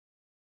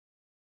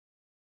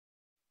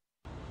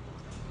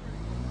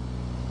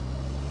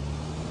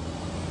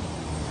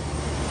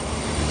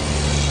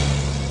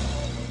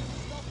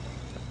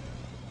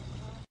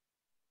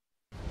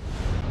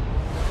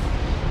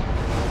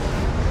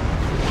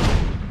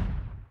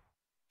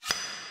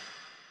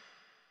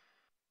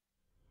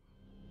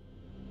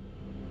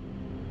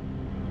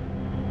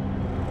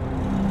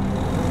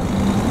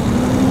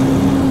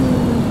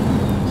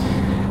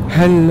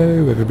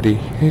Hello everybody,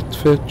 it's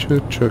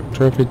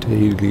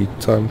VTDD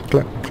time.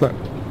 Clap, clap,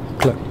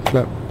 clap,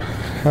 clap.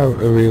 How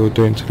are we all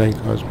doing today,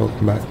 guys?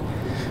 Welcome back.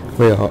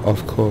 We are,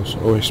 of course,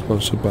 always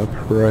sponsored by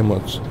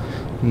Renault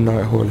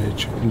Night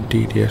Haulage and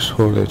DDS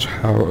Haulage.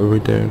 How are we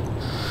doing?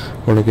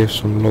 I want to give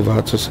some love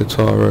out to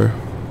Citaro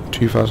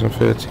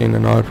 2013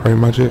 and iPro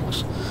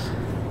Magics.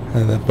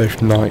 They're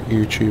both night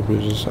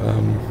YouTubers.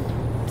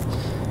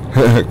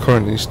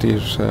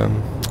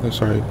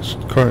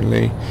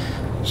 Currently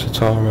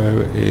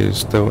Citaro is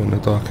still in the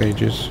dark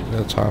ages at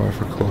the time of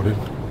recording.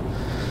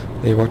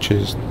 He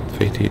watches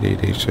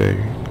VTDD, so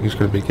he's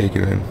going to be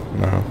giggling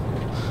now.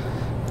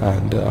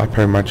 And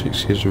iPro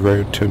Magic's his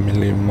Road to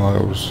 1,000,000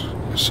 Miles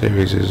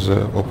series is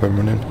up and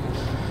running.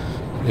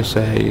 It's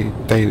a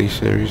daily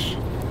series,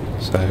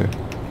 so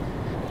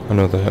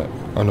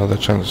another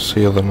chance to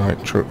see other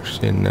night trucks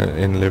in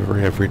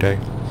livery every day.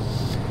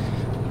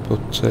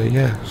 But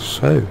yeah,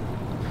 so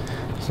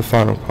it's the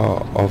final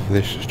part of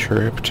this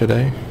trip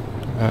today.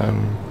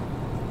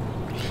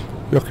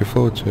 Looking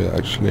forward to it,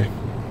 actually.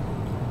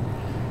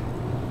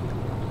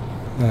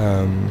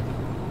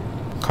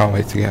 Can't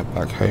wait to get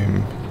back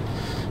home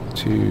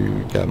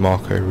to get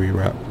Marco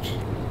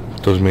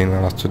rewrapped. Does mean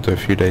I'll have to do a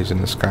few days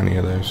in the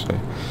Scania though, so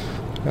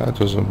that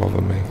doesn't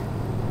bother me.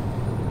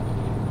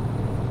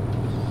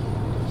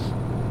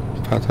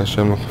 In fact,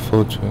 actually I'm looking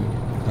forward to it.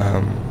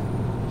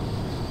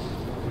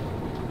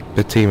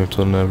 The team have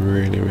done a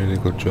really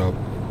good job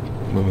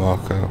with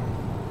Marco.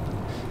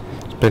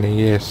 It's been a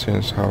year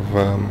since I've,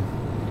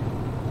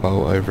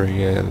 well, over a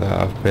year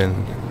that I've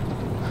been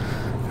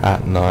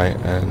at night,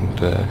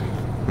 and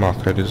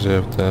Marco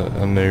deserved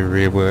a new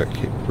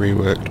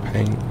reworked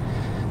paint,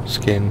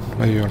 skin,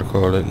 whatever you want to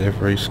call it,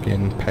 livery,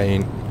 skin,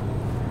 paint,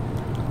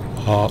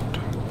 art,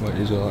 what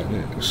is it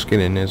like,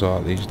 skinning is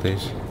art these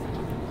days.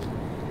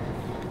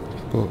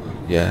 But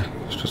yeah,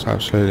 it's just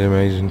absolutely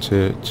amazing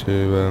to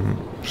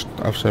just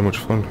have so much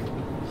fun.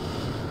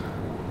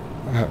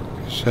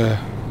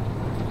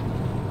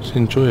 It's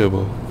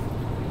enjoyable.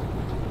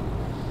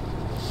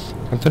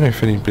 I don't know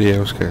if anybody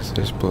else gets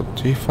this, but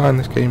do you find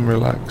this game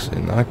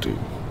relaxing? I do.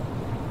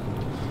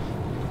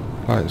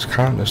 Like, there's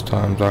countless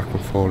times I can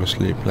fall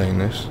asleep playing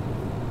this.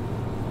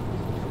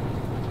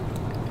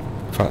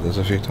 In fact, there's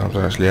a few times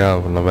I actually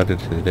have and I've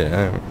edited it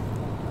out.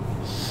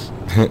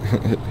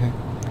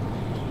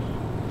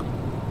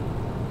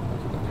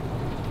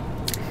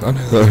 I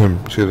know that,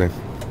 excuse me.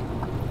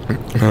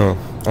 Oh,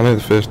 I know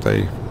the first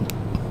day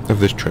of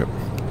this trip,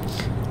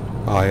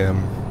 I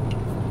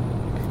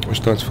was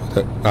starting to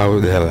feel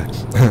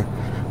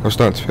I was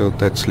starting to feel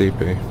dead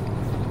sleepy.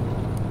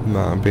 No,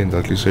 I'm being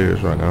deadly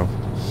serious right now.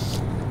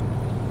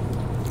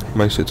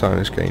 Most of the time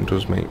this game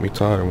does make me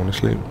tired and want to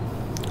sleep.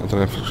 I don't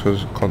know if it's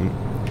because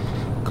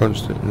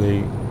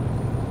constantly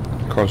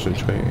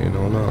concentrating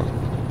or not,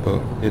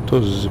 but it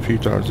does. There's a few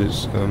times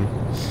it's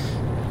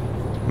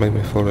made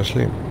me fall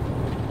asleep.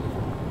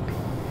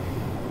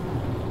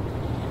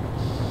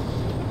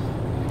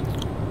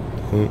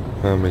 Oh,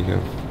 there we go.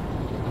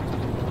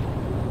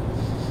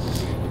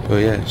 But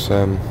yeah, it's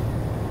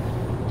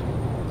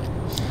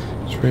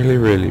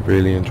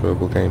really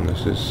enjoyable game.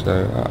 This is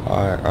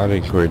I'd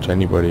encourage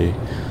anybody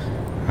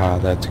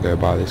out there to go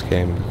buy this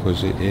game,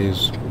 because it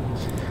is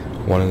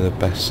one of the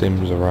best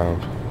sims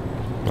around,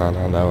 and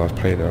I know I've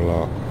played it a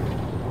lot.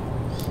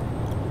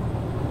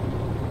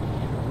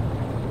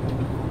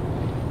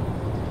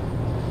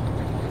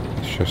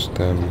 It's just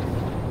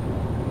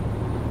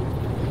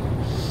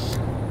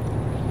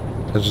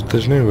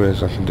there's no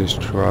words I can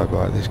describe.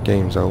 Like, this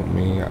game's helped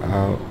me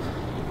out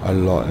a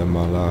lot in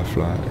my life.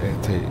 Like,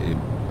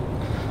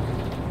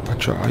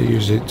 I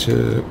use it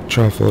to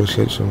try and fall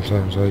asleep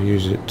sometimes. I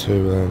use it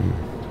to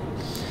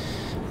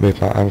move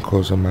my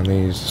ankles and my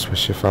knees,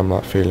 especially if I'm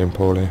like feeling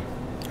poorly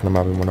and I'm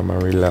having one of my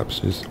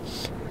relapses.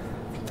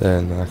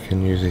 Then I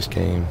can use this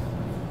game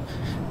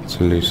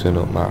to loosen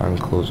up my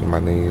ankles and my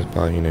knees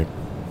by, you know,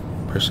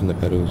 pressing the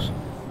pedals.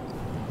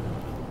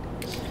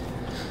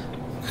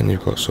 And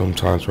you've got some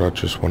times where I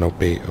just want to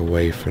be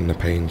away from the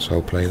pain, so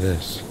I'll play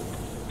this.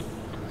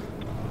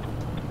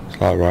 It's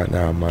like right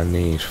now, my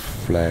knees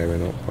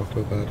flaring up off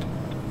the bed.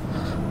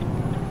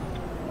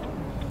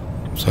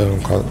 So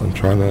I'm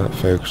trying to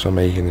focus on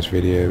making this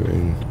video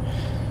and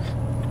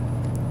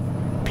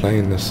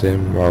playing the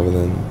sim rather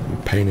than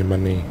paining my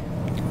knee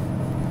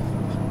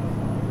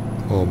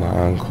or my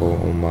ankle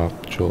or my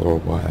jaw or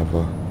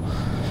whatever,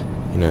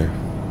 you know,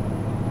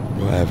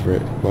 whatever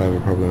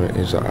problem it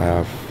is that I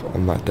have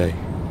on that day.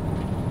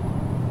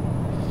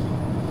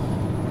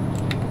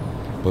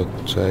 But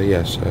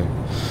yeah, so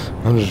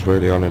I'm just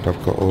really honoured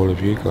I've got all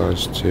of you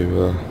guys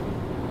to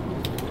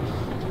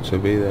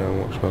be there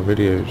and watch my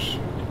videos.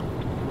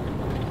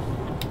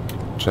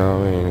 Do you know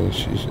what I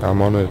mean?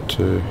 I'm honoured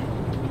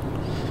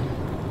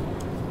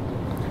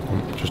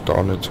I'm just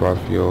honoured to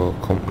have your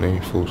company,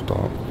 full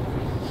stop.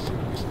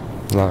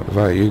 Like,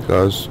 without you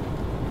guys,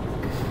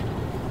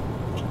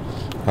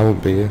 I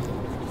wouldn't be here.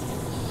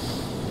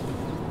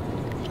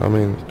 So, I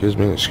mean, it gives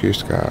me an excuse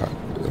to get out,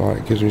 like,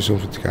 it gives me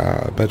something to get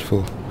out of bed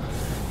for.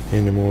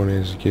 in the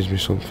mornings. It gives me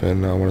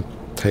something that I want to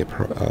take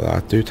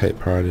I do take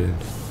pride in.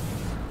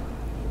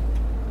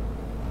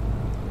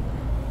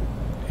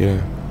 You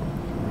know,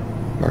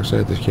 like I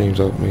said, this game's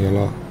helped me a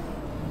lot.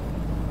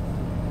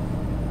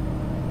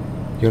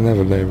 You'll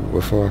never know, but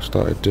before I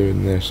started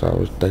doing this, I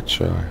was dead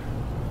shy.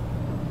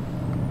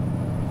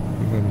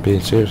 And being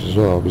serious as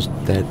well, I was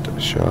dead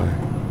shy.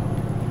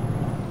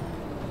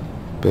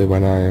 But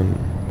when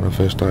I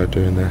first started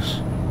doing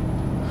this,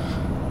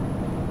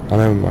 I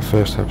know in my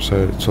first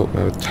episode it took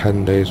me over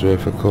 10 days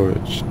worth of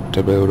courage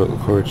to build up the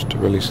courage to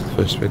release the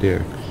first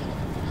video.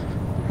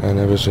 And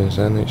ever since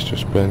then it's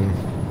just been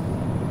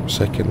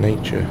second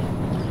nature.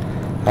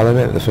 I'll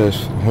admit the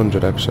first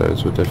 100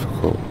 episodes were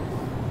difficult.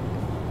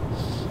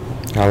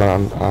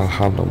 I'll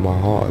hand on my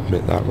heart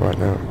admit that right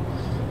now.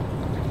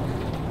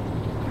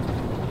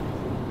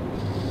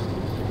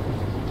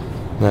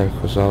 No,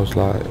 because I was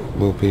like,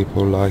 will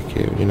people like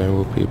it? You know,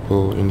 will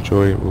people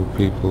enjoy it? Will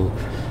people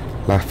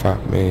laugh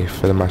at me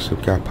for the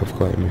massive gap I've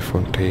got in my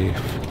front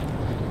teeth?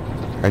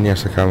 And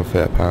yes, I can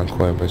fit a pound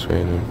coin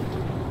between them.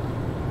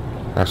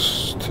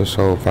 That's to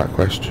solve that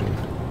question.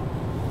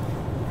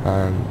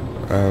 And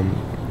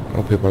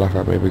will people laugh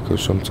at me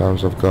because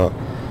sometimes I've got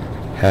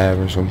hair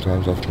and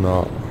sometimes I've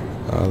not?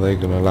 Are they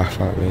gonna laugh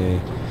at me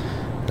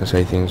and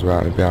say things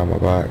about me behind my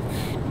back?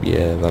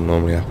 Yeah, that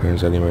normally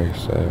happens anyway,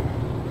 so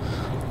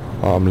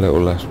I'm a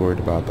little less worried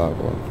about that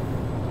one.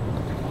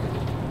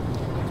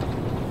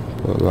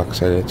 But like I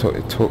said, it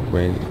took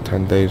me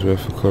 10 days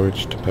worth of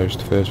courage to post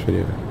the first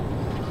video.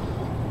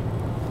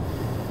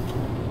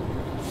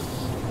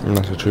 And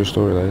that's a true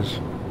story, that is.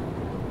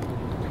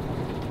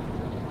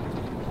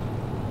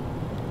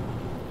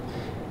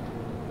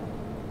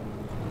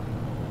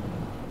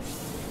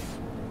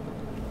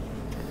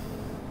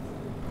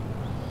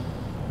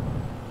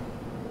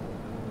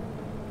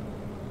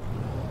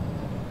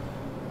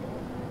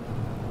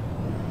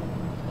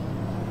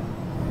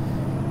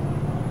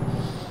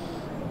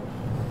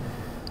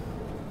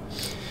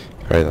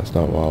 Great, that's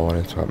not what I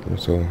wanted to happen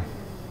at all.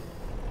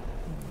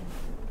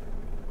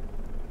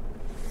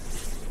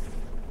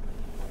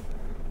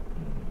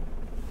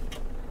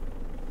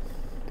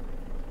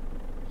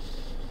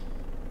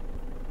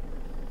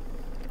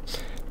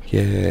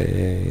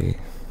 Yay.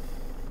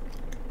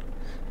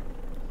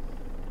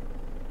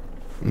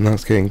 And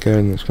that's getting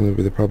going, that's going to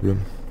be the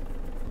problem.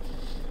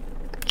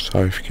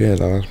 Sorry if you hear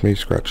that, that's me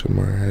scratching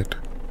my head.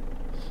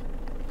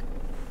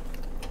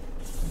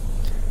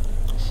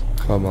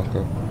 Come on,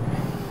 Marco.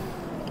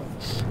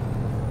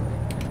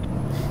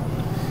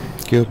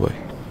 Good boy.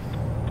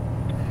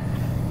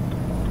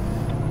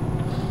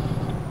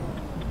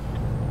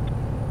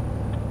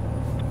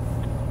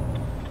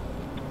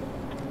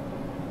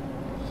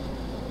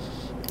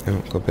 Oh,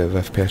 got a bit of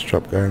FPS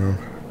drop going on.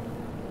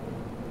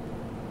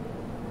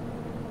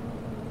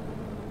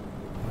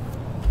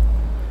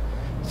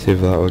 See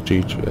if that or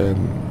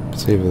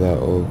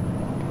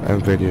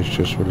Nvidia's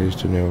just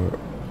released a new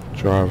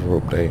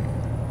driver update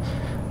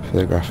for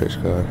the graphics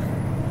card.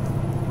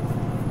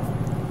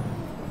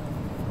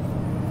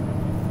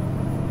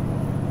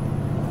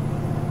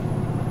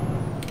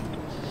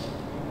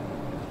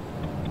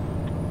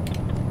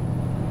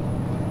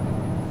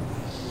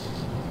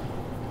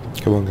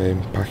 Come on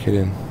game, pack it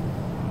in.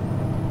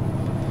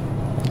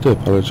 I do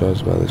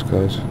apologise about this,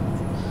 guys.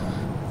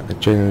 I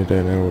genuinely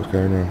don't know what's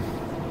going on.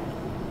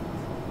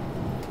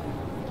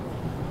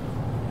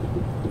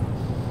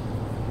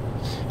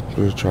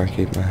 I'm just trying to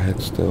keep my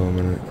head still a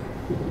minute.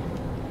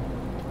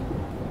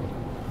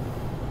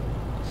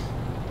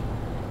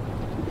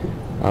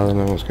 I don't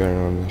know what's going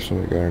on, there's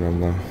something going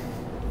on though.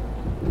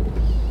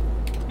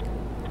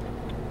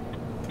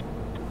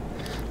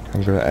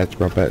 I'm going to edge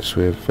my bets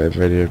with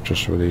Nvidia have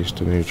just released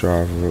a new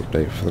driver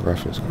update for the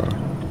graphics card.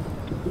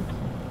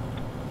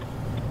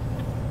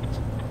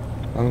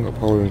 I haven't got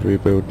Poland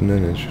rebuilding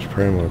in, it's just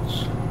pro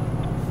mods.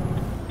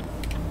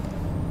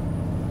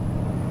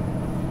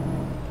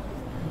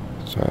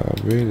 So I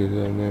really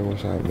don't know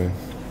what's happening.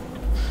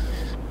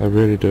 I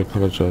really do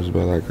apologise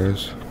about that,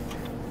 guys.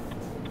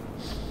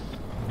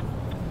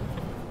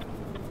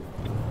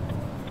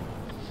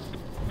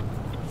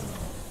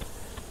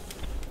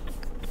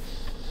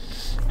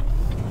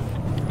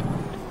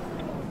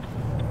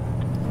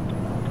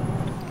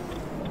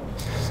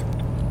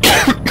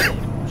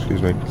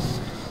 Excuse me.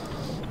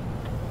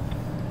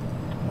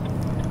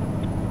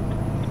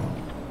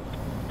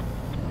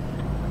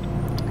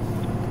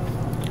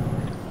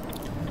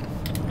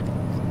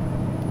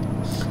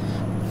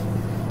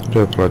 I do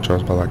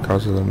apologise about that,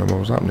 guys. I don't know what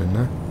was happening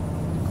there.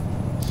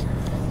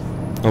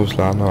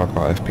 Obviously I know I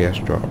got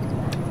FPS drop.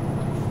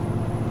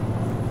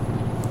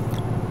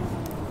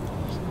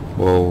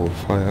 Whoa,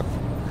 fire.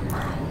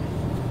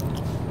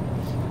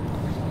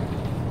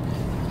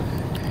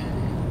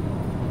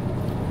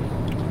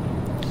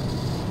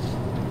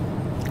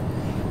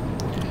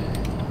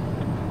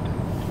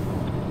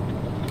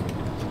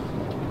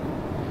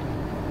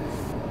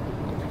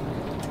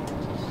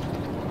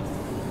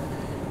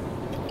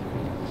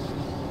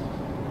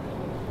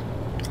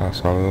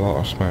 That's a lot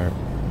of smoke.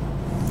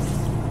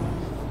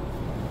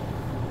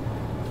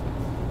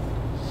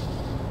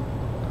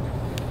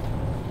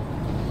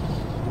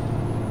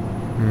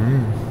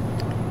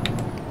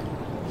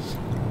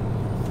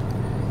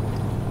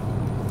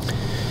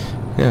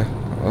 Yeah,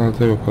 I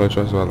do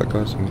apologise about that,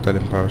 guys. I'm dead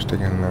embarrassed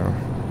again now.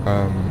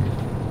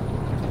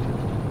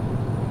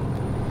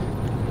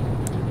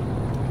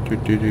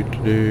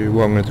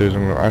 What I'm going to do is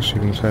I'm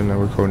actually going to turn the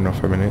recording off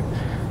for a minute.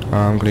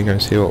 I'm going to go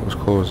and see what was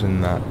causing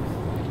that.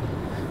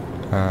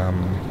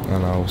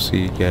 And I'll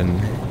see you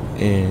again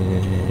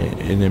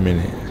in a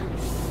minute.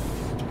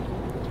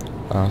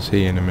 I'll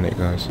see you in a minute,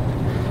 guys.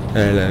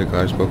 Hello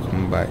guys,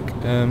 welcome back.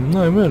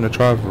 No, we're on a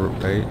driver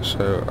update,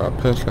 so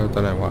personally I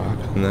don't know what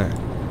happened there.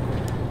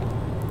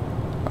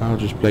 I'll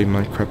just blame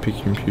my crappy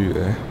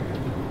computer.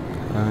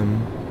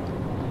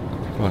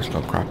 Well, it's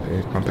not crappy,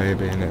 it's my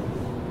baby, innit?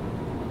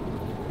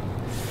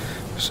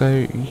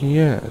 So,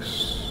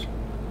 yes.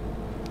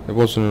 It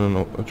wasn't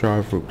a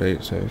driver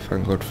update, so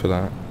thank God for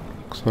that.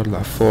 Because I had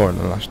like 4 in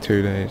the last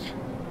 2 days.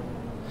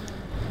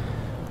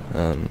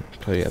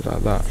 So yeah,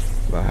 that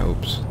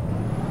helps.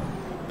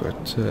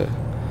 But,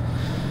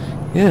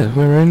 yeah,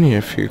 we're only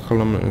a few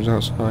kilometres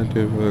outside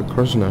of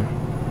Krosno.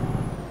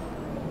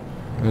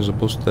 There's a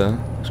bus there.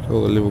 It's got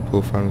all the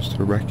Liverpool fans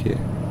to wreck it.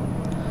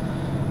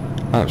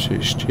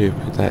 Absolutely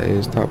stupid that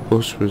is. That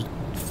bus was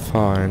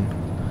fine.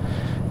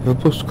 If a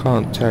bus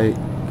can't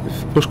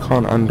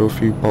handle a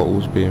few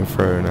bottles being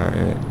thrown at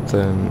it,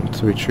 then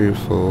to be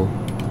truthful,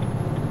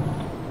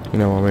 you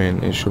know what I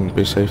mean, it shouldn't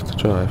be safe to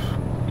drive.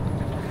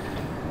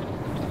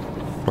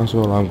 That's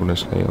all I'm going to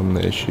say on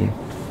the issue.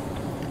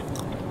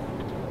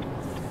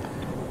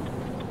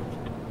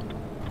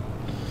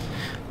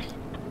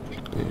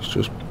 It's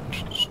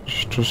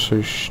just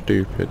so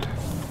stupid.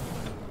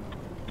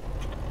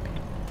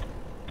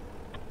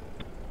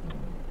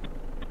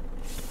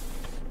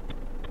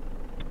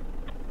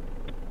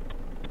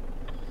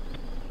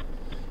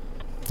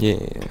 Yeah.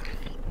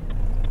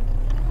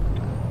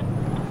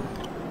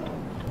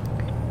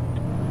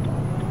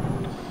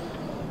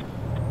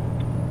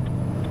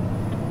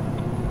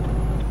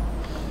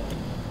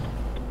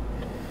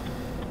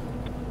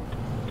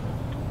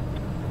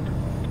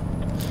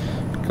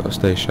 Gotta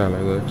stay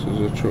shallow though, because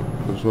there's a truck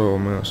as well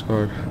on the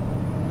outside.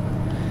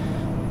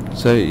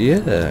 So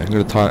yeah, I'm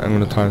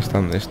gonna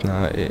timestamp this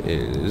now. It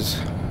is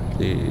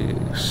the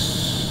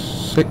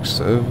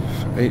 6th of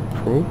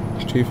April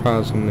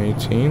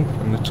 2018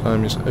 and the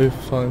time is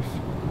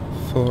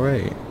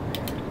 0548.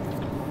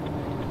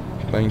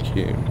 Thank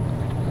you.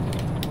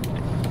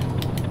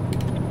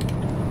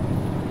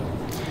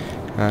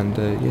 And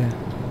yeah,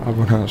 I've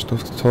run out of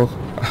stuff to talk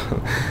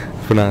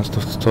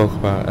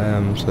about.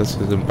 So this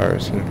is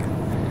embarrassing.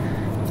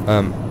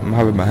 I'm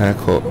having my hair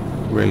cut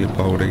really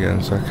bald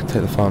again, so I can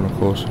take the final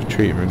course of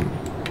treatment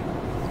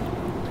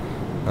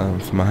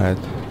for my head.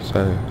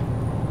 So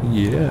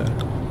yeah.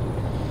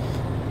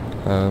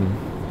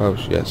 Well,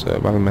 yeah, so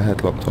I'm having my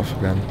head lopped off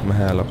again, my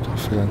hair lopped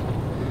off again.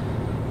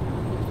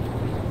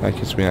 That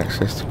gives me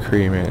access to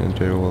cream it and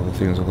do all the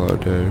things I've got to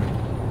do.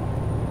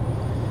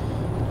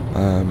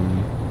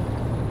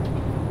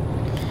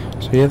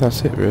 So yeah,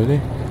 that's it really.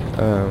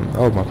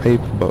 Oh, my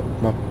paper, but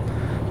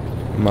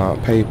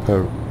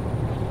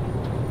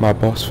my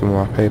boss for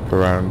my paper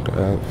round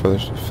for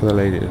the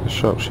lady at the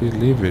shop, she's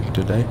leaving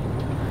today.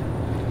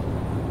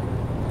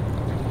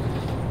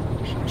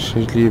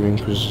 She's leaving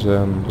because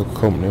the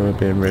company were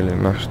being really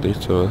nasty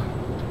to her.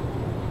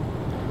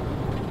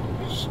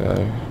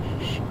 So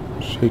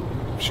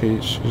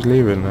she's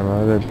leaving, and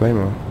I don't blame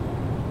her.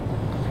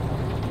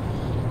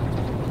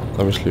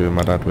 Obviously, with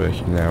my dad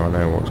working there, I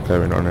know what's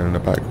going on in the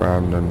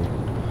background, and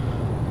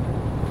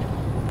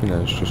you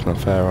know, it's just not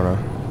fair on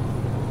her.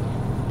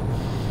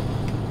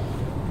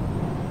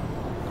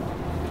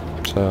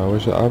 So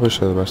I wish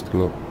her the best of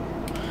luck.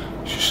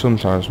 She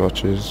sometimes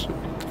watches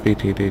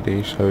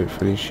VTDD, so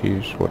hopefully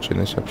she's watching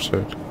this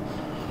episode.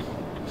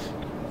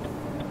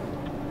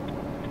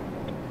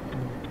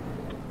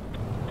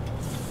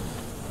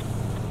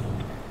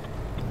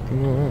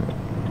 Alright.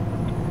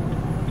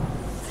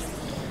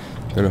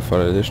 Gonna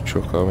follow this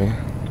truck, are we? I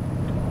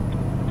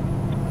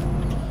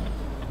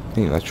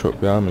think that truck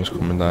behind me is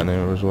coming down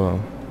here as well.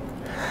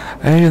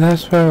 Hey,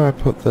 that's where I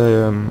put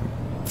the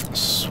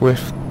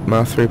Swift,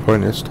 my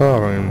 3-pointed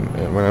star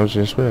when I was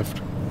in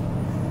Swift.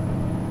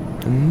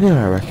 I knew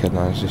I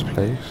recognised this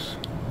place.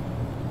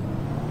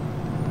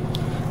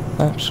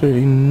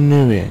 Absolutely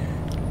knew it.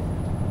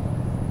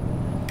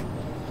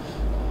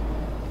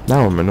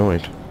 Now I'm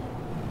annoyed.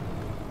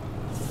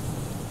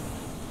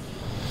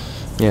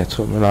 Yeah, it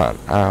took me like an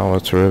hour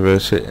to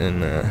reverse it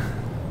in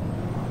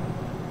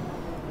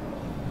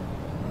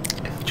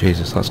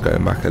Jesus, that's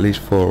going back at least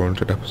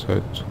 400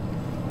 episodes.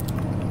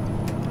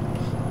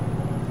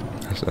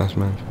 That's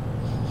mad.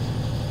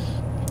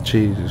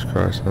 Jesus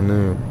Christ, I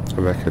knew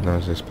I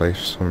recognised this place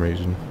for some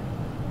reason.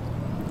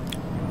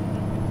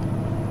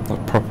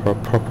 That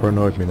proper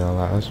annoyed me now,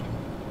 that has.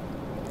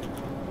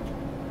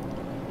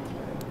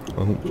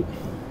 Oh.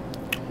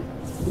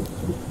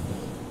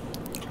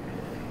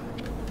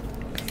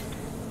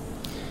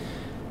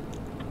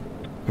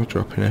 We're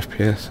dropping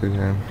FPS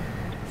again.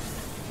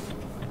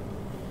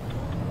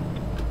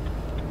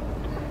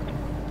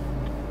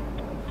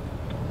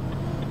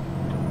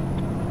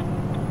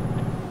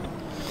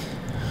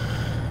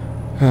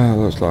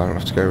 Looks like I'll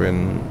have to go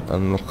in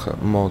and look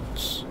at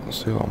mods,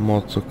 see what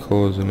mods are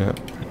causing it,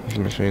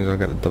 which means I'll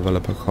get the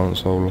developer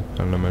console up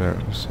in a minute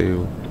and see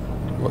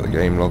what the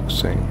game log's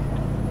saying.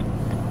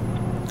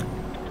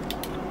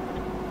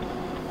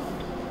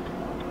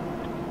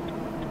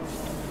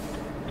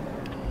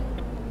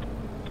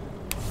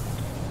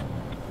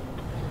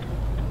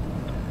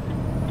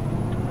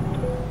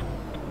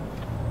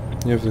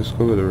 You have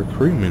discovered a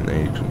recruitment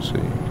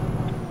agency.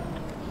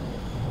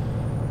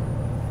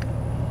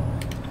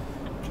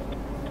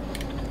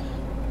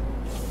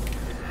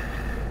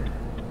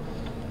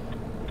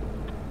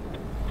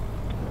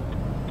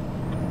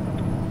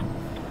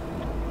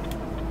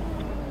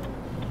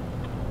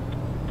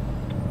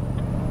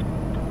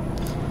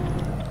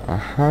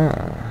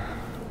 Aha!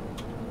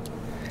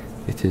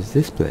 It is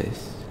this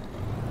place.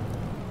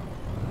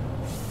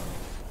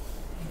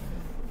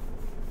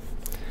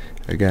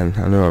 Again,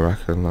 I knew I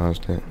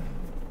recognised it.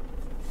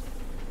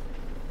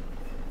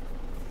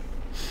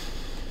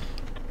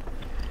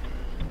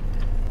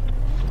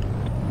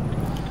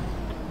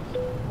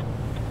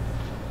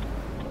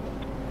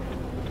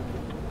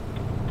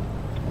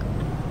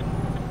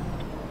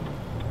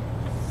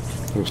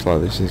 Looks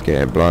like this is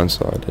getting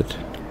blindsided.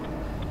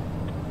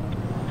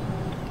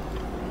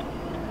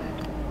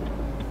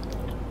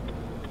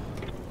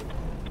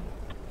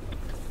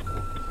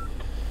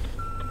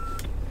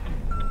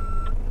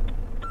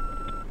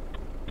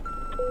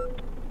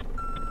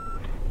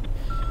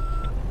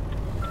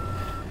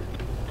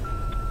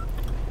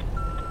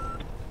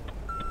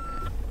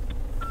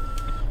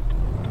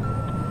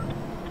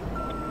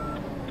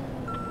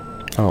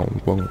 Oh,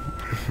 well,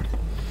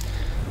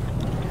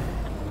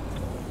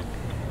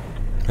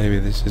 maybe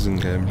this isn't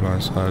getting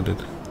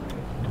blindsided.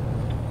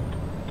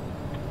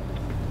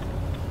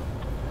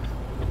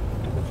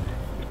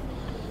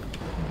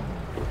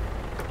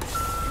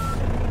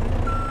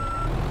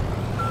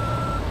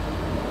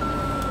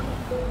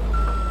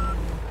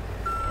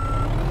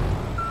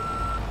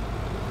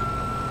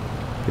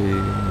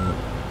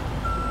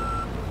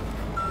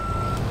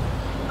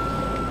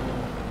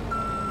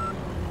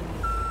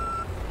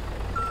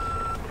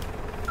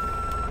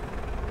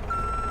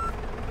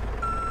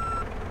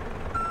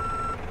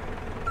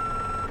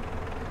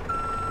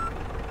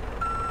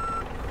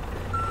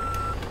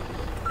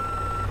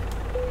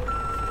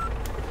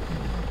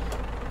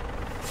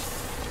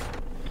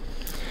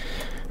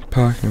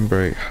 Parking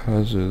brake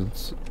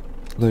hazards,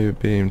 low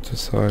beam to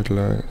side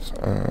lights,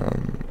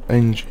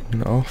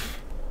 engine off.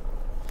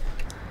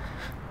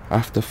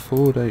 After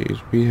 4 days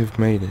we have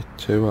made it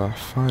to our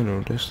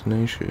final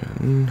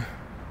destination.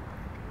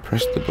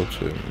 Press the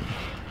button.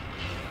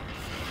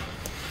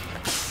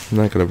 I'm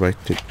not gonna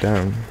write it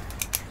down.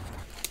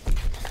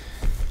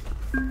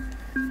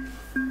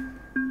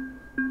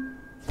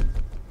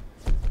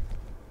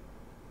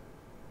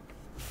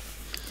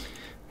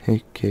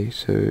 Okay,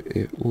 so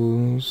it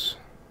was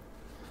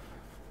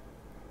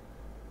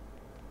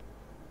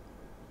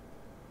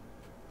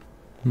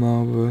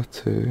Malva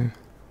to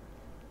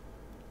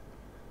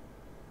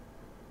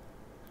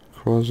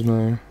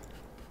Krosno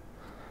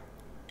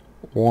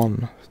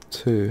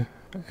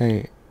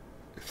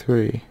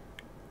 1,2,8,3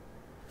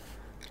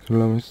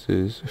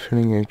 kilometers,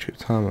 filling exit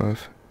time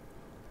of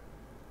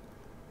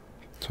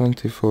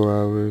 24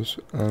 hours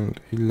and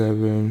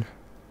 11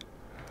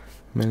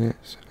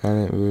 minutes,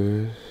 and it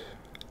was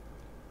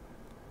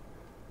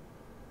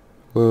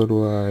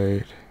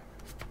worldwide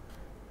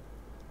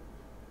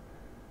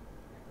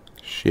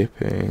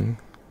shipping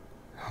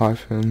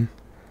hyphen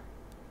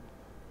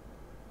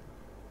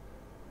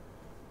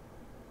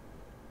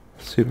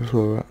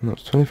Superflora, and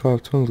that's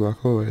 25 tons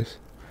like always.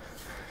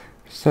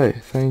 So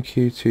thank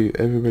you to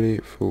everybody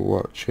for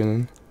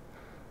watching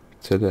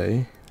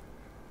today.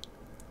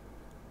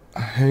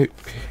 I hope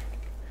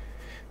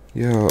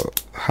you're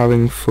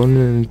having fun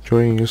and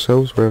enjoying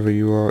yourselves wherever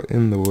you are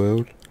in the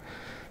world.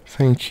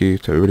 Thank you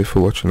to everybody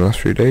for watching the last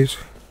few days,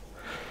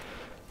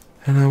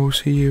 and I will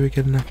see you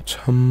again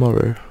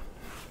tomorrow.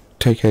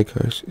 Take care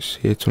guys,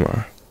 see you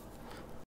tomorrow.